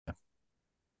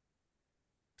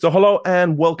So, hello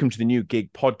and welcome to the New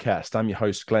Gig podcast. I'm your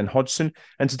host, Glenn Hodgson,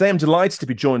 and today I'm delighted to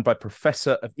be joined by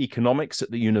Professor of Economics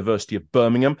at the University of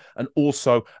Birmingham and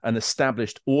also an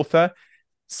established author,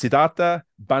 Siddhartha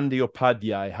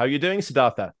Bandyopadhyay. How are you doing,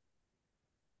 Siddhartha?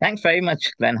 Thanks very much,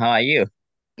 Glenn. How are you?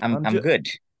 I'm I'm I'm do- good.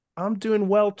 I'm doing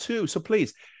well too. So,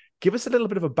 please give us a little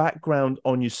bit of a background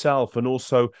on yourself and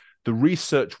also the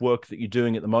research work that you're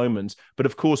doing at the moment, but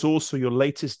of course also your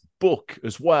latest book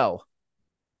as well.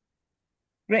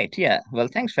 Great. Yeah. Well,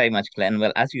 thanks very much, Glenn.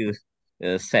 Well, as you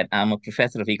said, I'm a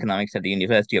professor of economics at the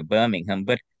University of Birmingham,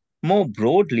 but more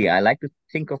broadly, I like to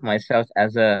think of myself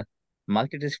as a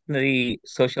multidisciplinary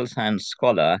social science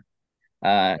scholar,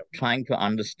 trying to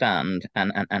understand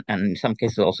and in some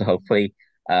cases also hopefully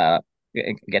uh,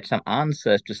 get some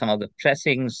answers to some of the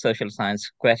pressing social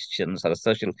science questions or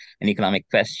social and economic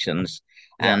questions.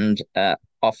 Yeah. And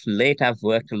of late, I've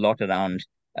worked a lot around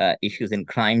issues in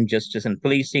crime, justice, and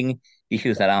policing,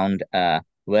 issues around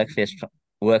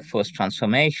workforce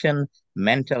transformation,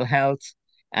 mental health,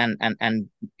 and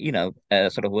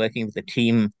sort of working with a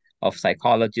team of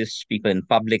psychologists, people in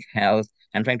public health,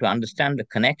 and trying to understand the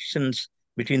connections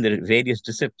between the various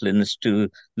disciplines to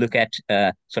look at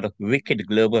sort of wicked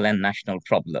global and national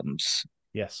problems.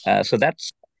 Yes.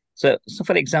 So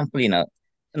for example,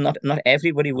 not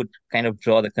everybody would kind of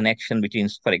draw the connection between,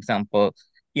 for example,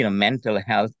 mental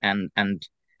health and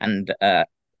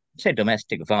say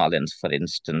domestic violence, for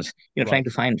instance. Trying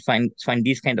Right. to find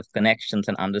these kind of connections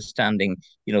and understanding,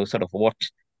 sort of what,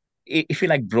 if you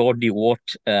like, broadly what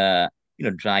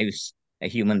drives a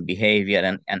human behavior,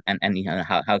 and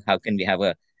how can we have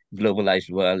a globalized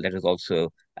world that is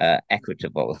also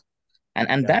equitable. And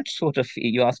Yeah. that sort of,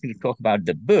 you asked me to talk about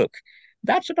the book,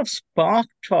 that sort of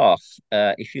sparked off,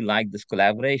 if you like, this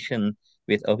collaboration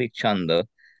with Ovik Chanda.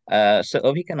 So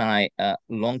Ovik and I,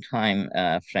 long-time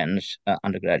friends,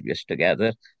 undergraduates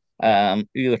together. Yeah.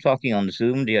 We were talking on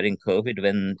Zoom during COVID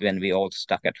when we all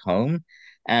stuck at home.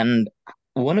 And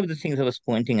one of the things I was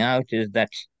pointing out is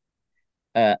that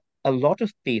uh, a lot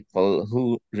of people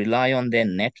who rely on their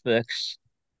networks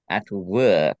at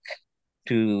work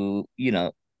to,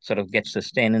 sort of get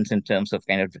sustenance in terms of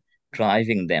kind of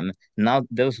driving them. Now,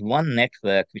 there was one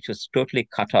network which was totally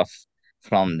cut off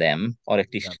from them, or at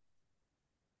Yeah. least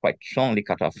quite strongly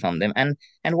cut off from them. And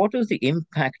what was the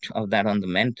impact of that on the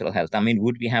mental health? I mean,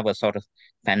 would we have a sort of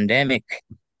pandemic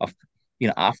of,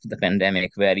 after the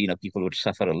pandemic where, people would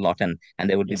suffer a lot and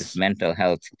there would be this Yes. mental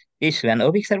health issue? And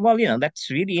Obik said, well, that's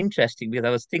really interesting because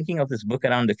I was thinking of this book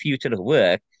around the future of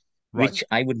work, which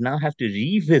Right. I would now have to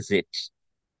revisit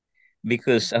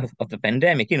because of the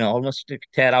pandemic, almost to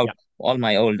tear out Yeah. all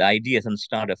my old ideas and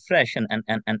start afresh.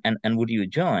 And would you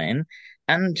join?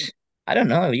 And I don't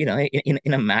know,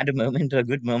 in a mad moment or a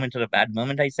good moment or a bad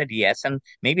moment, I said yes. And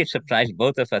maybe it surprised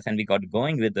both of us and we got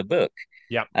going with the book.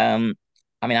 Yeah. Um,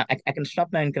 I mean, I can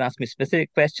stop now and can ask me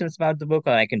specific questions about the book,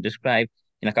 or I can describe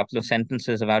in a couple of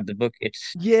sentences about the book.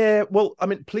 It's Yeah, well, I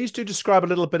mean, please do describe a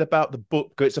little bit about the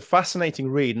book. It's a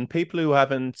fascinating read, and people who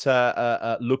haven't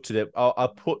looked at it,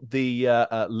 I'll put the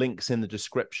links in the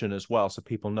description as well, so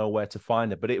people know where to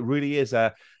find it. But it really is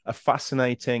a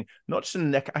fascinating, not just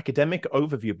an academic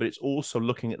overview, but it's also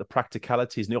looking at the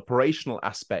practicalities and the operational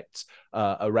aspects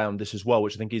around this as well,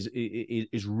 which I think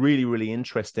is really, really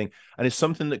interesting, and is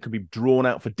something that could be drawn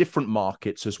out for different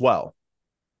markets as well.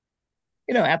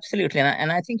 Absolutely, and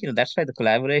I think that's why the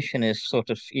collaboration is sort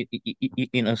of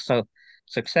so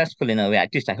successful in a way.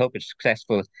 At least I hope it's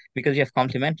successful because you have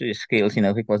complementary skills. He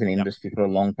was in Yeah, industry for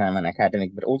a long time, an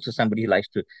academic, but also somebody who likes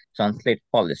to translate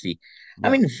policy. I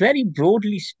yeah, mean, very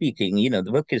broadly speaking, the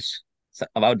book is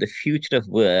about the future of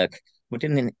work, but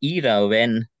in an era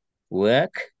when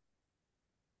work,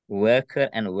 worker,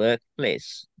 and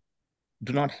workplace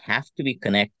do not have to be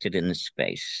connected in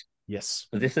space. yes,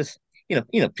 So this is,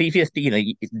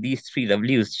 previously, these three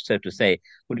W's, so to say,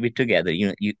 would be together.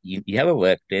 You have a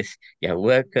workplace, you have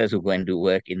workers who go and do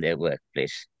work in their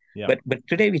workplace. yeah, But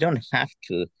today we don't have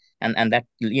to, and that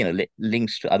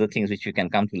links to other things which we can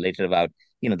come to later about,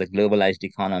 the globalized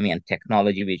economy and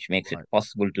technology, which makes it right,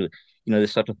 possible to,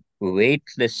 this sort of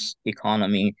weightless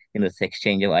economy, this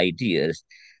exchange of ideas.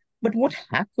 But what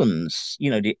happens,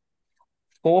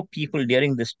 for people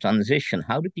during this transition?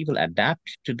 How do people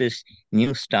adapt to this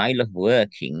new style of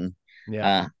working? yeah,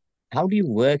 Uh, how do you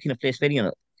work in a place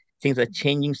where, things are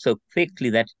changing so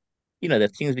quickly that, the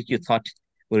things which you thought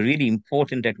were really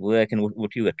important at work and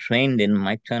what you were trained in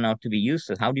might turn out to be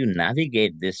useless? How do you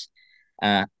navigate this?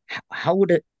 How would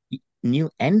a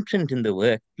new entrant in the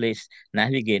workplace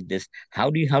navigate this? How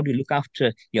do you look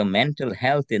after your mental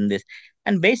health in this?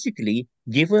 And basically,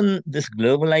 given this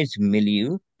globalized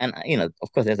milieu, and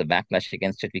of course, there's a backlash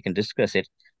against it. We can discuss it.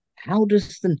 How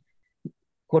does the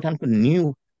quote unquote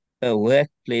new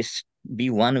workplace be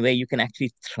one where you can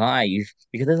actually thrive?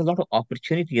 Because there's a lot of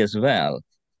opportunity as well.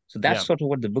 So that's Yeah. sort of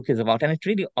what the book is about. And it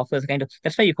really offers kind of,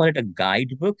 that's why you call it a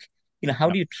guidebook. How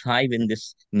Yeah. do you thrive in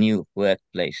this new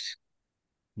workplace?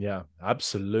 Yeah,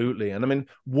 absolutely. And I mean,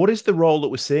 what is the role that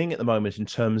we're seeing at the moment in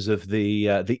terms of the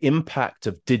impact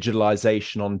of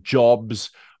digitalization on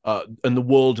jobs and the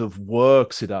world of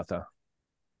work, Siddhartha?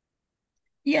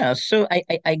 Yeah, so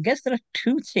I guess there are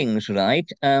two things, right?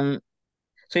 So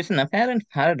it's an apparent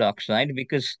paradox, right?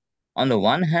 Because on the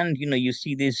one hand, you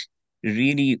see these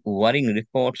really worrying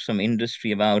reports from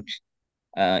industry about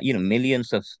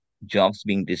millions of jobs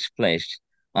being displaced.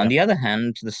 On Yeah. the other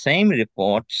hand, the same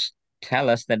reports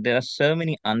tell us that there are so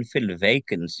many unfilled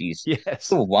vacancies. Yes.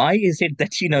 So why is it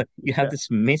that, you have Yeah. this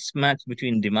mismatch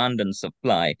between demand and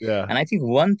supply? Yeah. And I think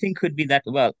one thing could be that,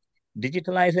 well,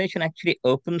 digitalization actually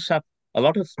opens up a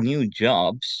lot of new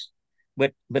jobs,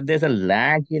 but there's a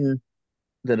lag in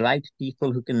the right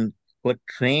people who are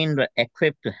trained or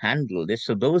equipped to handle this.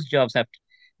 So those jobs have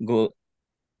to go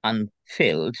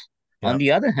unfilled. On Yeah.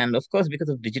 the other hand, of course, because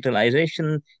of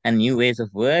digitalization and new ways of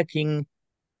working,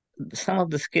 some of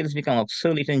the skills become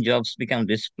obsolete and jobs become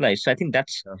displaced. So I think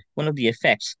that's Yeah. one of the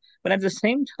effects. But at the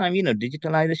same time,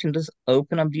 digitalization does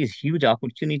open up these huge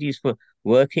opportunities for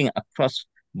working across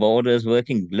borders,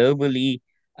 working globally,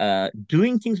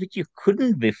 doing things which you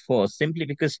couldn't before simply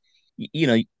because,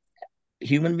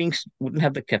 human beings wouldn't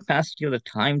have the capacity or the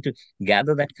time to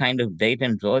gather that kind of data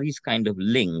and draw these kind of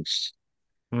links.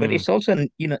 But Mm, it's also, and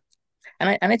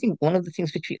I think one of the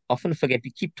things which we often forget,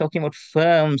 we keep talking about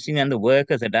firms, and the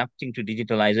workers adapting to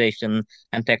digitalization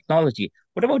and technology.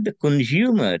 What about the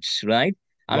consumers, right?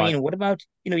 I right. mean, what about,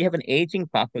 you have an aging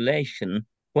population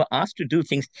who are asked to do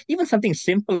things, even something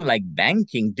simple like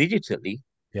banking digitally.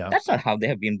 Yeah. That's not how they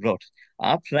have been brought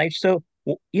up, right? So,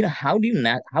 how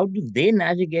do they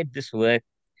navigate this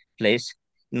workplace,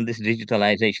 this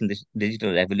digitalization, this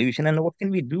digital revolution, and what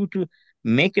can we do to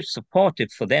make it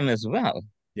supportive for them as well?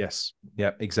 Yes.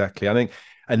 Yeah, exactly. I think,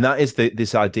 and that is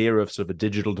this idea of sort of a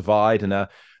digital divide and a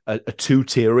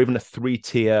two-tier or even a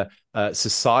three-tier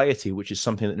society, which is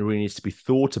something that really needs to be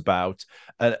thought about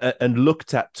and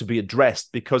looked at to be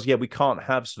addressed. Because yeah, we can't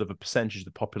have sort of a percentage of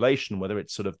the population, whether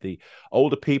it's sort of the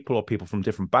older people or people from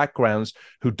different backgrounds,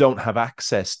 who don't have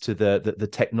access to the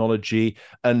technology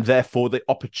and therefore the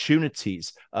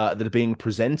opportunities that are being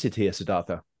presented here,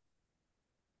 Siddhartha.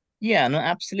 Yeah, no,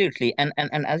 absolutely. And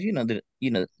as you know, the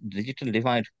digital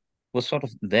divide was sort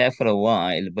of there for a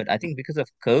while, but I think because of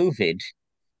COVID,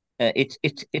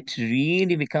 it's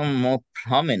really become more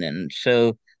prominent.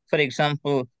 So, for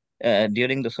example,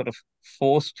 during the sort of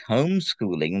forced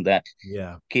homeschooling that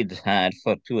Yeah. kids had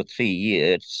for 2 or 3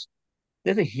 years,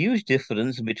 there's a huge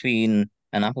difference between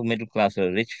an upper middle class or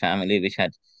a rich family which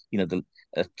had, the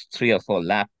 3 or 4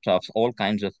 laptops, all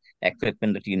kinds of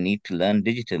equipment that you need to learn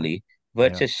digitally, Yeah.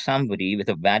 versus somebody with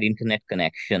a bad internet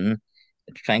connection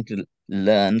trying to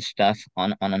learn stuff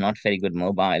on a not very good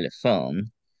mobile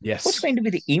phone. What's Yes. going to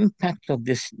be the impact of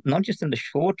this, not just in the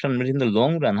short run, but in the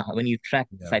long run, when you track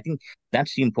this? Yeah. I think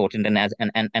that's important.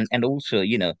 And also,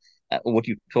 what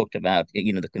you talked about,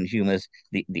 the consumers,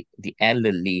 the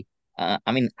elderly.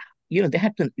 I mean, they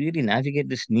had to really navigate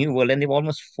this new world, and they've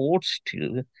almost forced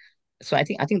to. So I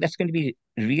think that's going to be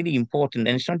really important,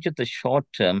 and it's not just the short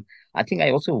term. I think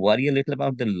I also worry a little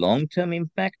about the long term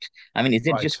impact. I mean, is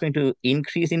it Right. just going to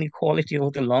increase inequality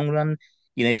over the long run?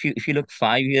 If you look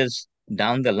 5 years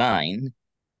down the line,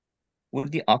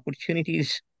 would the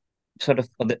opportunities sort of,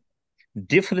 or the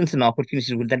difference in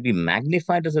opportunities, would that be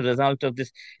magnified as a result of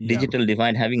this Yeah. digital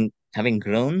divide having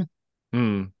grown?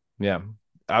 Mm, yeah,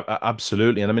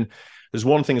 absolutely. And I mean, there's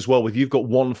one thing as well with you've got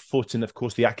one foot in, of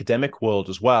course, the academic world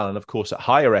as well, and of course at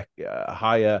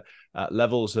higher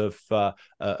levels of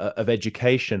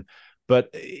education. But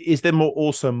is there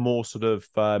also more sort of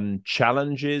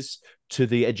challenges to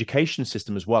the education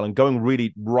system as well, and going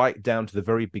really right down to the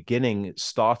very beginning,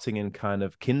 starting in kind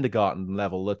of kindergarten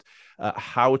level, that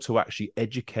how to actually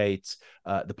educate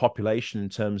the population in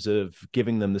terms of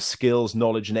giving them the skills,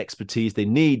 knowledge, and expertise they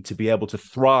need to be able to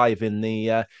thrive in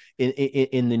the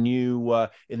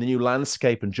new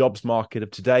landscape and jobs market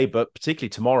of today, but particularly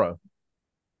tomorrow.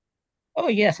 Oh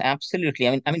yes, absolutely.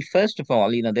 I mean, first of all,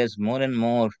 there's more and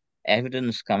more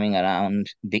evidence coming around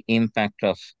the impact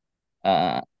of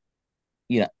uh,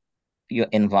 you know, your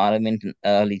environment in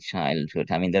early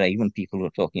childhood. I mean, there are even people who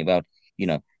are talking about,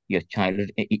 your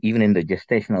childhood, even in the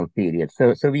gestational period.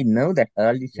 So we know that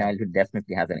early Yeah. childhood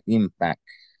definitely has an impact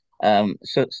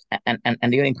So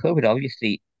and during COVID,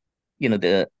 obviously,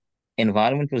 the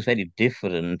environment was very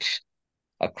different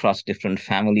across different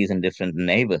families and different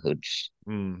neighborhoods.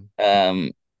 Mm,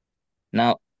 Um,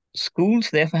 Now, schools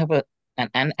therefore have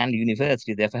and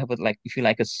universities therefore have like, if you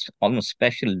like, almost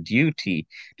special duty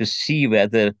to see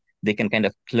whether they can kind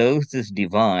of close this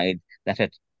divide that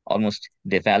had almost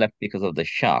developed because of the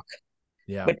shock.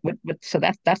 yeah, But so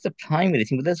that's the primary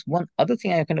thing. But there's one other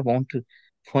thing I kind of want to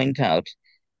point out.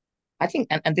 I think,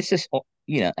 and this is,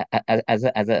 as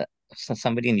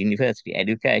somebody in university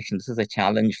education, this is a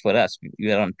challenge for us.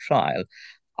 We are on trial.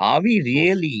 Are we of course.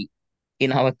 really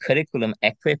in our curriculum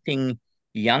equipping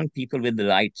young people with the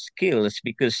right skills?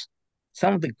 Because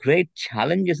some of the great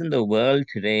challenges in the world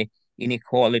today,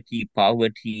 inequality,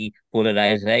 poverty,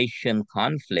 polarization,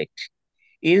 conflict,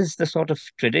 is the sort of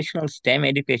traditional STEM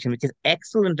education, which is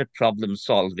excellent at problem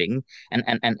solving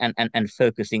and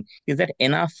focusing. Is that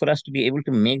enough for us to be able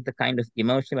to make the kind of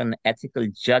emotional and ethical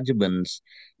judgments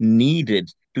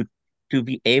needed to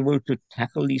be able to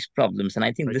tackle these problems? And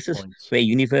I think Great this is point. where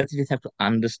universities have to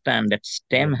understand that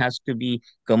STEM Yeah. has to be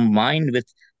combined with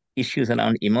issues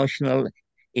around emotional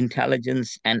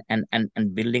intelligence and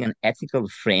building an ethical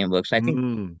framework. So I think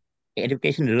Mm,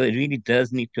 education really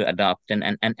does need to adopt,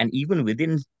 and even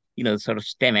within sort of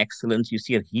STEM excellence, you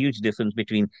see a huge difference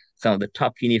between some of the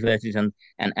top universities and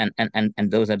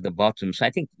those at the bottom. So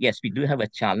I think, yes, we do have a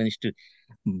challenge to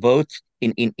both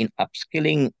in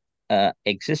upskilling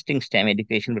existing STEM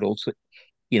education, but also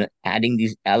adding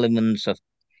these elements of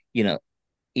you know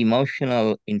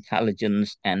emotional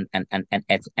intelligence and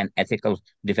ethical,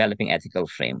 developing ethical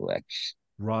frameworks.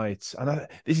 right. And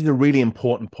this is a really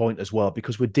important point as well,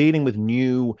 because we're dealing with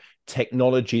new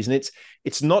technologies, and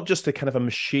it's not just a kind of a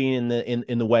machine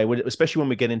in the way, especially when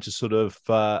we get into sort of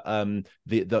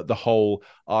the whole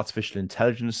artificial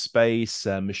intelligence space,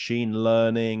 machine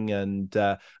learning, and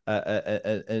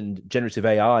generative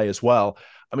AI as well.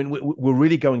 I mean, we're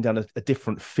really going down a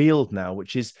different field now,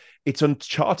 which is it's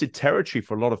uncharted territory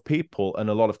for a lot of people and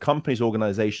a lot of companies,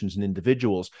 organizations, and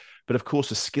individuals. But of course,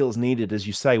 the skills needed, as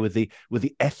you say, with the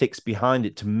ethics behind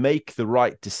it to make the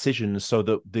right decisions, so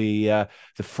that the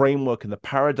framework and the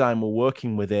paradigm we're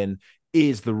working within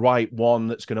is the right one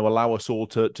that's going to allow us all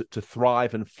to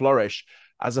thrive and flourish,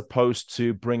 as opposed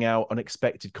to bring out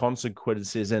unexpected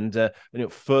consequences and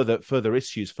further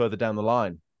issues further down the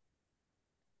line.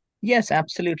 Yes,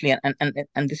 absolutely,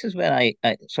 and this is where I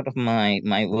sort of my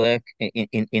work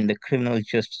in the criminal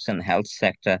justice and health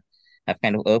sector have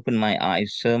kind of opened my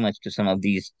eyes so much to some of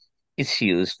these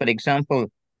issues. For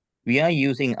example, we are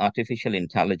using artificial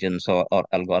intelligence or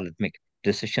algorithmic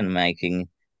decision making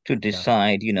to Yeah.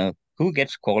 decide, who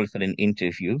gets called for an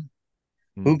interview,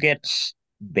 who Mm. gets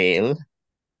bail,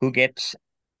 who gets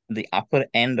the upper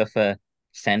end of a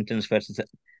sentence versus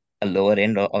a lower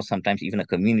end, or sometimes even a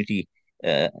community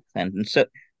sentence.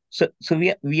 So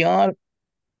we are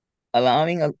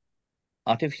allowing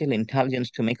artificial intelligence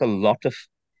to make a lot of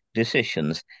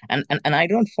decisions. And I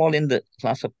don't fall in the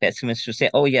class of pessimists to say,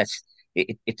 oh yes,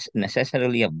 it's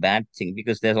necessarily a bad thing,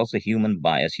 because there's also human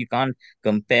bias. You can't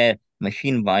compare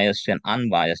machine bias to an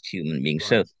unbiased human being.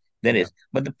 So Right. there Yeah. is.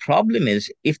 But the problem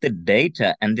is, if the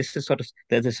data, and this is sort of,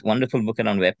 there's this wonderful book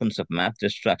around weapons of math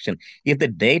destruction, if the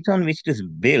data on which it is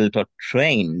built or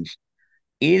trained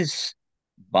is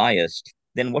biased,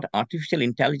 then what artificial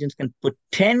intelligence can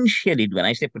potentially do, and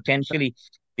I say potentially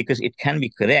because it can be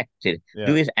corrected,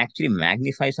 do Yeah. is actually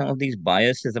magnify some of these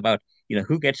biases about,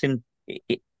 who gets in,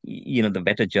 the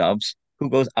better jobs, who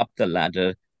goes up the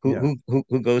ladder, who Yeah. who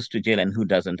who goes to jail and who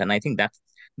doesn't. And I think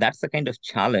that's the kind of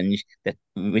challenge that,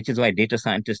 which is why data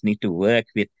scientists need to work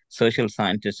with social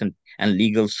scientists and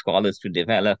legal scholars to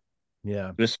develop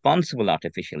Yeah. responsible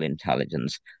artificial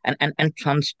intelligence and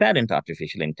transparent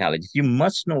artificial intelligence. You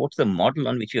must know what's the model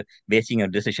on which you're basing your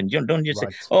decision. You don't just say,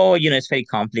 Right. oh, it's very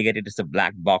complicated, it's a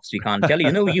black box, we can't tell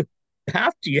you. No, you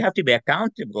have to be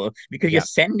accountable, because you're Yeah.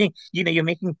 sending, you're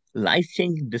making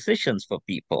life-changing decisions for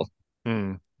people.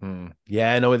 Mm, mm.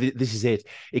 Yeah, no, this is it.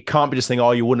 It can't be just saying,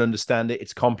 "Oh, you wouldn't understand it.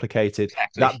 It's complicated."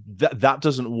 Exactly. That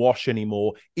doesn't wash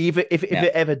anymore. Even if Yeah,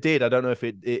 it ever did, I don't know if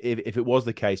it was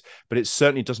the case, but it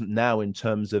certainly doesn't now, in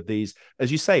terms of these,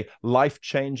 as you say, life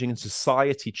changing and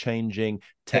society changing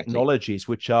exactly. technologies,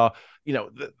 which are, you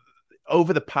know,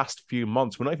 over the past few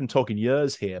months, we're not even talking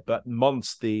years here, but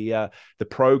months, the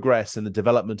progress and the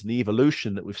development and the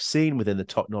evolution that we've seen within the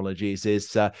technologies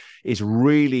is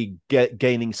really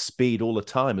gaining speed all the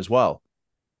time as well.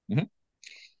 Mhm.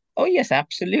 Oh yes,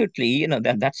 absolutely.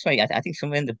 That's why I think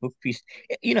somewhere in the book piece,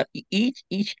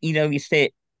 each we say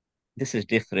this is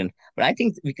different. But I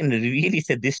think we can really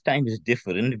say this time is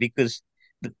different because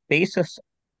the pace of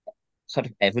sort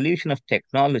of evolution of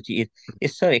technology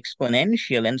is so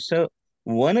exponential. And so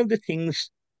one of the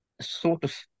things sort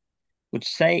of would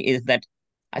say is that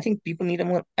I think people need a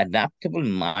more adaptable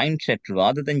mindset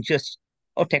rather than just,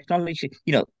 oh, technology,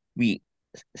 we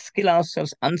skill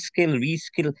ourselves, unskill,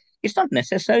 reskill. It's not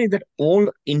necessary that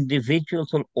all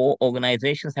individuals or all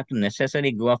organizations have to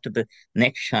necessarily go after the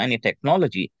next shiny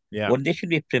technology. Yeah. What they should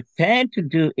be prepared to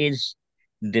do is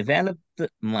develop the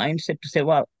mindset to say,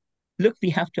 well, look, we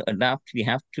have to adapt. We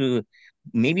have to,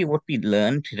 maybe what we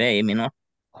learn today may not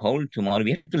hold tomorrow.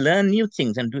 We have to learn new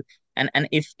things and do, and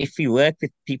if we work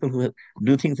with people who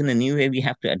do things in a new way, we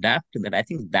have to adapt to that. I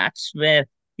think that's where,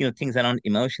 things around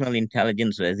emotional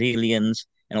intelligence, resilience,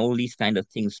 and all these kind of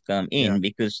things come Yeah. in,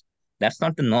 because that's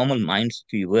not the normal minds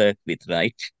we work with,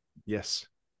 right? Yes.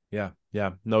 Yeah.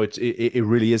 Yeah. No, it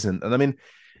really isn't. And I mean,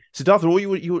 Siddhartha,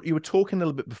 you were talking a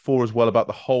little bit before as well about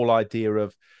the whole idea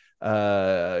of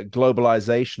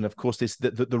globalization. Of course,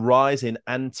 the rise in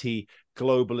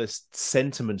anti-globalist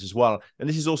sentiment as well, and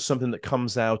this is also something that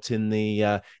comes out in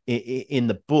the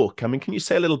book. I mean, can you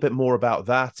say a little bit more about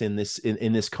that in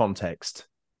this context?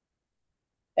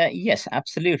 Yes,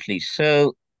 absolutely.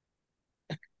 So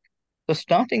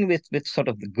starting with sort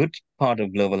of the good part of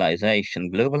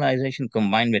globalization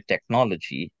combined with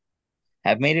technology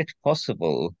have made it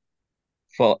possible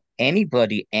for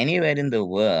anybody anywhere in the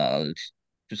world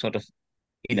to sort of,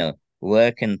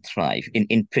 work and thrive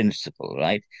in principle,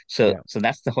 right? So Yeah. so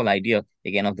that's the whole idea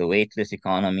again of the weightless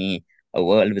economy, a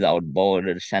world without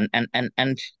borders, and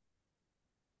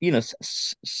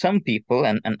some people,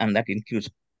 and that includes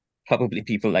probably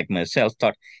people like myself,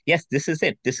 thought, yes, this is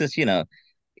it. This is,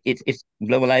 it's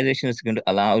globalization is going to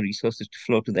allow resources to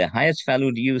flow to their highest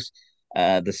valued use.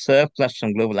 The surplus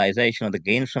from globalization or the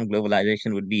gains from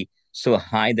globalization would be so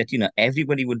high that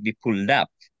everybody would be pulled up.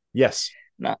 Yes.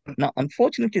 Now,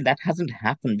 unfortunately, that hasn't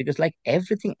happened because, like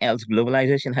everything else,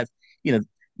 globalization has, you know,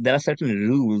 there are certain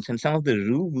rules, and some of the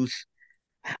rules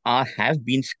are have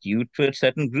been skewed towards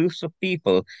certain groups of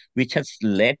people, which has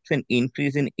led to an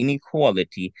increase in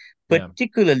inequality, Yeah.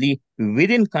 particularly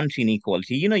within country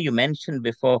inequality. You mentioned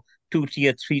before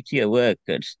two-tier, three-tier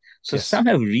workers. So Yes. some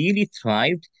have really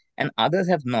thrived and others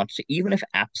have not. So even if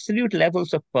absolute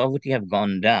levels of poverty have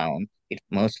gone down, it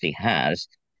mostly has.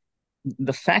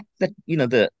 The fact that,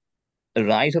 the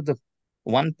rise of the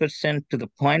 1% to the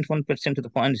 0.1% to the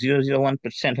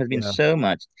 0.001% has been Yeah. so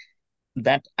much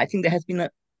that I think there has been a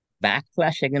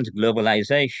backlash against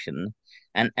globalization,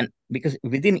 and because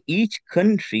within each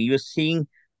country you're seeing,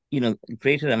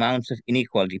 greater amounts of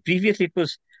inequality. Previously, it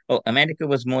was, oh, America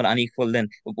was more unequal than,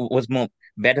 was more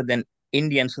better than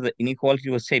India, and so the inequality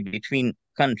was, say, between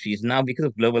countries. Now, because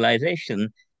of globalization,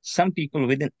 some people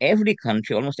within every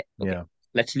country, almost, okay, Yeah.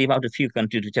 let's leave out a few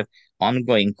countries which have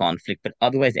ongoing conflict, but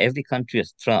otherwise every country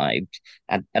has thrived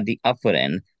at the upper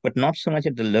end, but not so much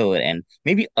at the lower end.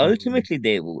 Maybe Mm. ultimately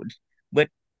they would, but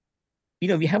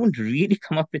we haven't really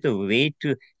come up with a way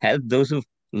to help those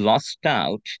who've lost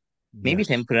out, maybe Yes.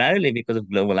 temporarily because of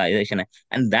globalization.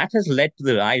 And that has led to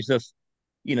the rise of,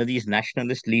 these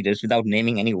nationalist leaders without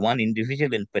naming any one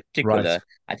individual in Right. particular.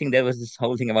 I think there was this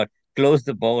whole thing about close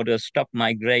the borders, stop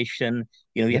migration,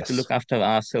 we have to Yes. look after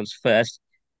ourselves first.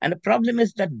 And the problem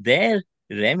is that their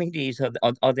remedies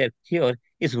or their cure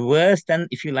is worse than,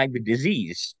 if you like, the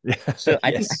disease. Yeah. So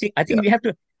I think I Yes. think I Yeah.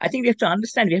 think we have to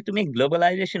understand, we have to make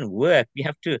globalization work. We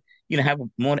have to, have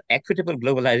more equitable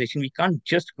globalization. We can't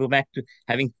just go back to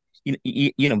having,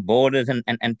 borders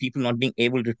and people not being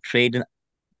able to trade in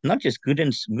not just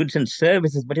goods and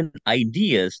services, but in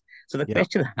ideas. So the Yeah.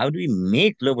 question is, how do we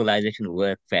make globalization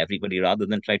work for everybody rather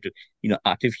than try to,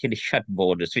 artificially shut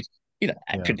borders, which, Yeah.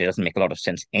 actually doesn't make a lot of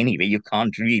sense anyway. You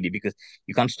can't really, because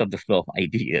you can't stop the flow of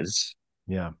ideas.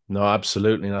 Yeah, no,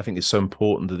 absolutely, and I think it's so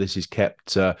important that this is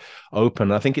kept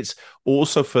open. I think it's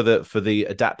also for the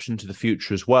adaptation to the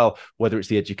future as well, whether it's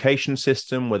the education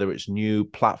system, whether it's new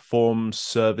platforms,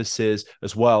 services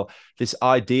as well. This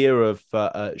idea of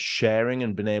sharing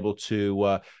and being able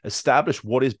to establish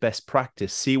what is best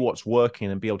practice, see what's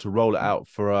working, and be able to roll it out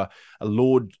for a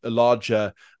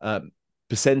larger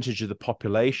percentage of the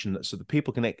population, so that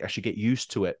people can actually get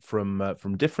used to it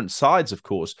from different sides, of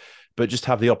course, but just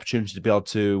have the opportunity to be able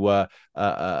to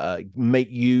make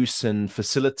use and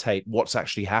facilitate what's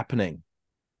actually happening.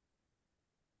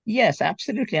 Yes,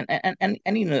 absolutely. And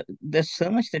there's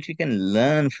so much that you can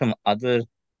learn from other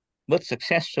both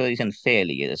success stories and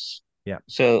failures. Yeah.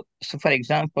 So for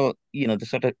example, the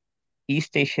sort of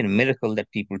East Asian miracle that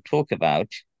people talk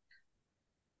about,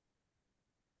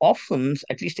 often,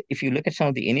 at least if you look at some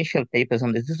of the initial papers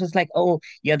on this was like, oh,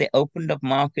 yeah, they opened up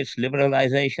markets,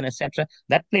 liberalization, etc.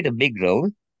 That played a big role.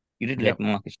 You did Yeah. let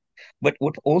markets. But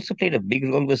what also played a big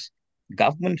role was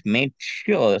government made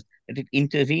sure that it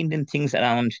intervened in things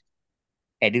around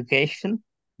education.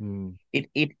 Mm.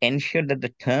 It ensured that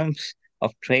the terms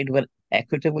of trade were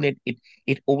equitable.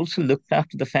 It also looked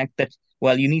after the fact that,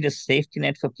 well, you need a safety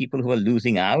net for people who are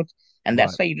losing out. And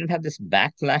that's Right. why you didn't have this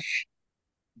backlash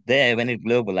there when it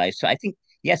globalized. So I think,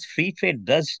 yes, free trade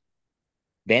does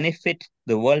benefit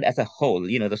the world as a whole,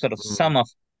 the sort of Mm. sum of,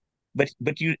 but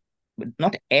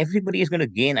not everybody is going to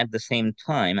gain at the same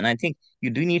time. And I think you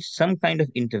do need some kind of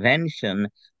intervention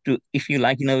to, if you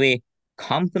like, in a way,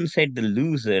 compensate the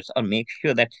losers or make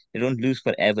sure that they don't lose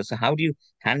forever. So how do you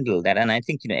handle that? And I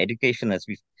think, education, as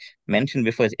we mentioned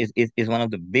before, is one of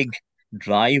the big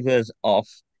drivers of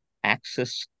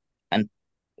access and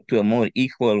to a more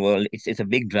equal world. It's a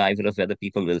big driver of whether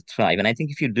people will thrive. And I think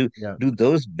if you Yeah. do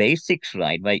those basics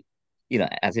right, by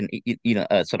as in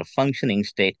a sort of functioning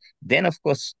state, then of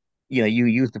course you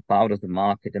use the power of the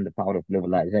market and the power of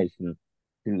globalization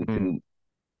Mm. to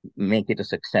make it a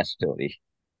success story.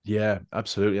 Yeah,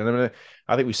 absolutely. And I mean,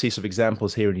 I think we see some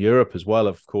examples here in Europe as well,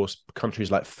 of course,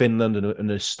 countries like Finland and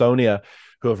Estonia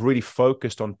who have really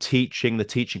focused on teaching, the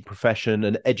teaching profession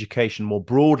and education more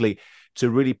broadly to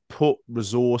really put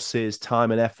resources,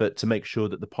 time, and effort to make sure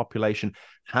that the population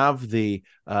have the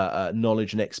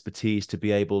knowledge and expertise to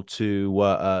be able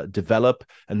to develop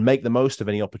and make the most of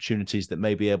any opportunities that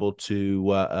may be able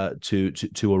to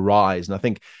arise. And I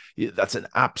think that's an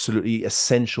absolutely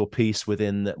essential piece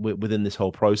within this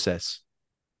whole process.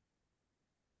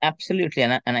 Absolutely.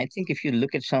 And I think if you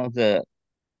look at some of the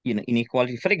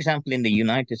inequality, for example, in the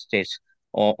United States,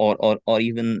 or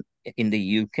even in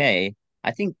the UK, I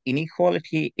think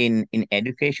inequality in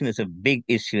education is a big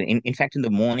issue. In fact, in the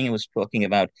morning I was talking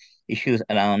about issues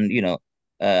around,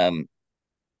 um,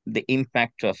 the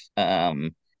impact of,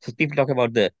 so people talk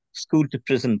about the school to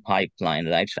prison pipeline,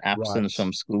 right? So absence Right.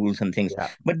 from schools and things. Yeah.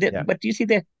 Yeah. But you see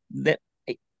that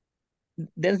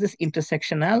there's this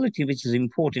intersectionality which is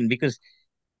important, because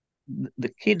the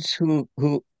kids who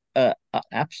are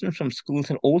absent from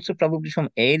schools are also probably from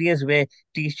areas where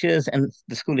teachers and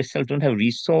the school itself don't have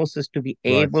resources to be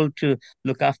Right. able to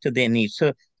look after their needs.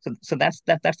 So that's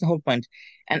the whole point.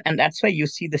 And that's why you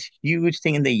see this huge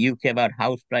thing in the UK about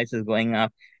house prices going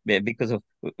up, because of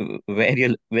where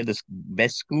the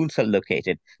best schools are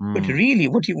located. But Mm. really,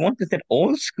 what you want is that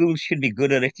all schools should be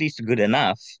good, or at least good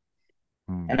enough.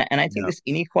 Mm. And I think Yeah. this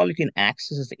inequality in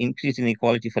access is increased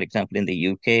inequality, for example, in the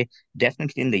UK,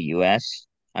 definitely in the US.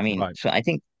 I mean, Right. so I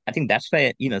think that's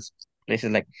why,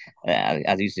 places like,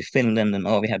 as you say, Finland and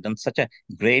Norway have done such a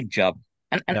great job.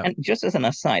 Yeah. And just as an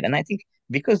aside, and I think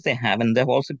because they have, and they've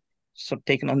also sort of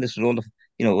taken on this role of,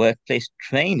 workplace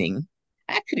training,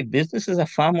 actually businesses are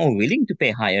far more willing to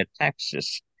pay higher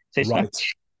taxes. So it's not,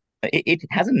 Right. it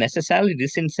hasn't necessarily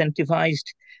disincentivized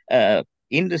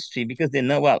industry, because they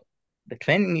know, well, the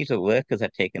training needs of workers are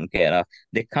taken care of.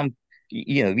 They come,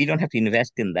 we don't have to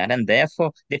invest in that. And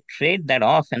therefore, they trade that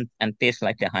off and pay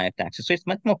slightly higher taxes. So it's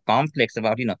much more complex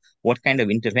about, what kind of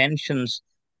interventions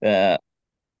uh,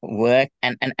 work,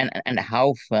 and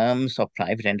how firms or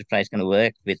private enterprise can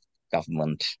work with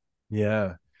government.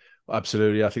 Yeah.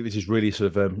 Absolutely. I think this is really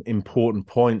sort of important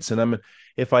points. And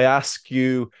if I ask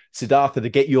you, Siddhartha, to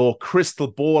get your crystal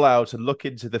ball out and look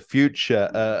into the future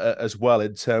as well,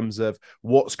 in terms of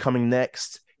what's coming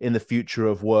next in the future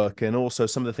of work, and also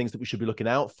some of the things that we should be looking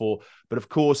out for. But of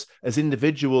course, as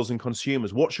individuals and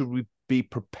consumers, what should we be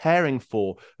preparing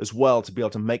for as well to be able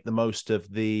to make the most of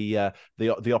the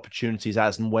opportunities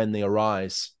as and when they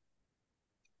arise?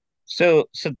 So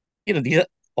these are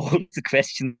all the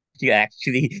questions you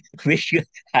actually wish you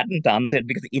hadn't answered,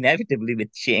 because inevitably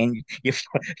with change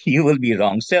you will be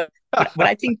wrong. So, but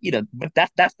I think, but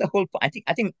that's the whole point.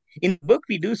 I think in the book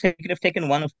we do say we could have taken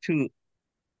one of two,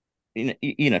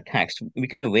 tax. We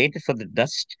could have waited for the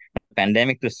dust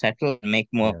pandemic to settle and make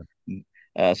more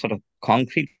Yeah. sort of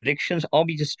concrete predictions, or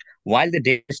we just, while the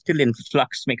data is still in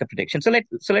flux, make a prediction. So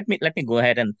let me go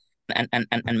ahead and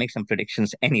make some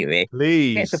predictions anyway.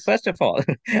 Okay, so Please. first of all,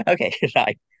 okay,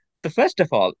 right. So first of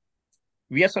all,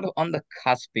 we are sort of on the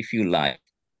cusp, if you like,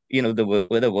 where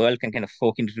the world can kind of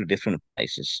fork into two different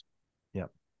places. Yeah.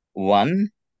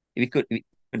 One, we could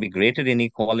be greater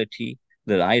inequality,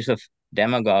 the rise of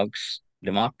demagogues,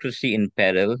 democracy in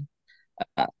peril,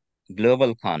 uh,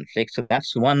 global conflict. So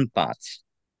that's one path.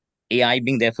 AI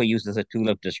being therefore used as a tool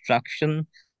of destruction.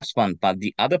 That's one part.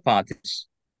 The other part is,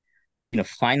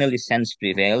 finally sense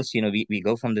prevails. We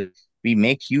go from we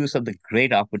make use of the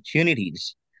great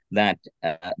opportunities that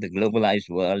the globalized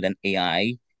world and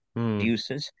AI Mm.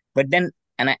 uses. But then,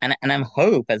 and I'm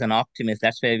hope as an optimist,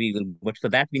 that's where we will. But for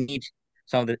that, we need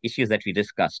some of the issues that we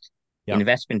discussed. Yeah.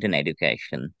 Investment in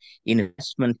education,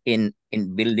 investment in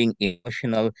building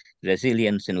emotional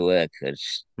resilience in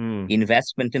workers, Mm.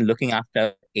 investment in looking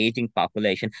after aging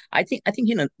population. I think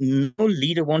no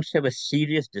leader wants to have a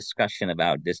serious discussion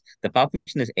about this. The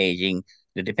population is aging,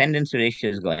 the dependency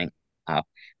ratio is going up.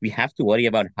 We have to worry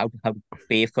about how to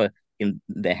pay for in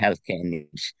the healthcare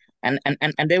needs. And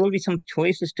there will be some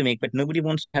choices to make, but nobody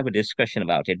wants to have a discussion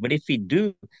about it. But if we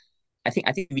do, I think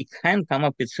we can come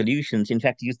up with solutions. In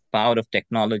fact, use the power of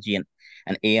technology and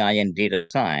AI and data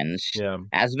science, Yeah.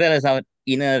 as well as our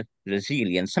inner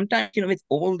resilience. Sometimes, with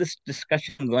all this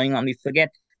discussion going on, we forget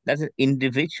that as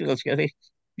individuals,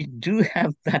 we do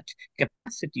have that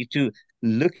capacity to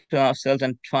look to ourselves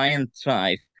and try and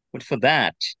thrive. But for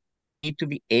that, we need to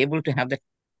be able to have that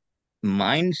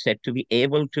mindset to be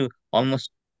able to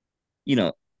almost, you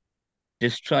know,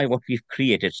 destroy what we've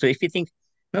created. So if you think,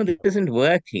 no, this isn't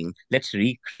working, let's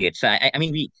recreate. So I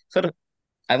mean, we sort of,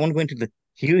 I won't go into the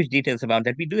huge details about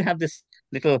that. We do have this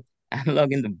little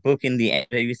analog in the book in the end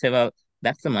where we say, well,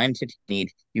 that's the mindset you need.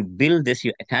 You build this,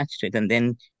 you attach to it, and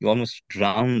then you almost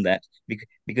drown that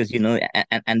because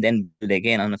and then build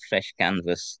again on a fresh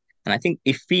canvas. And I think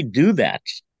if we do that,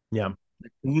 Yeah.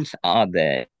 tools are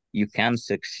there. You can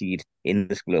succeed in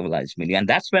this globalized milieu. And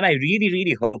that's where I really,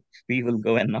 really hope we will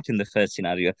go and not in the first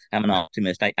scenario. I'm an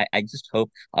optimist. I just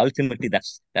hope ultimately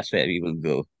that's where we will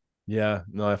go. Yeah,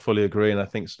 no, I fully agree, and I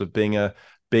think sort of being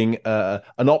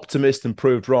an optimist and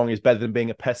proved wrong is better than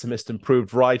being a pessimist and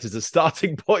proved right as a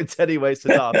starting point, anyway,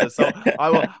 Siddhartha. So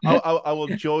I will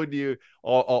join you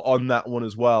on that one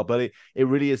as well. But it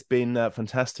really has been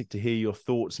fantastic to hear your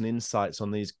thoughts and insights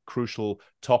on these crucial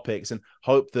topics, and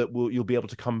hope that you'll be able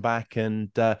to come back and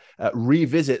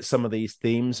revisit some of these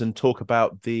themes and talk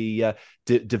about the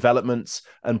developments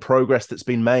and progress that's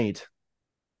been made.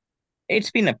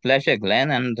 It's been a pleasure,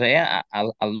 Glenn, and yeah,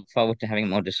 I'll look forward to having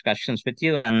more discussions with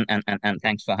you. And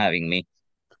thanks for having me.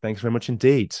 Thanks very much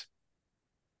indeed.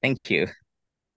 Thank you.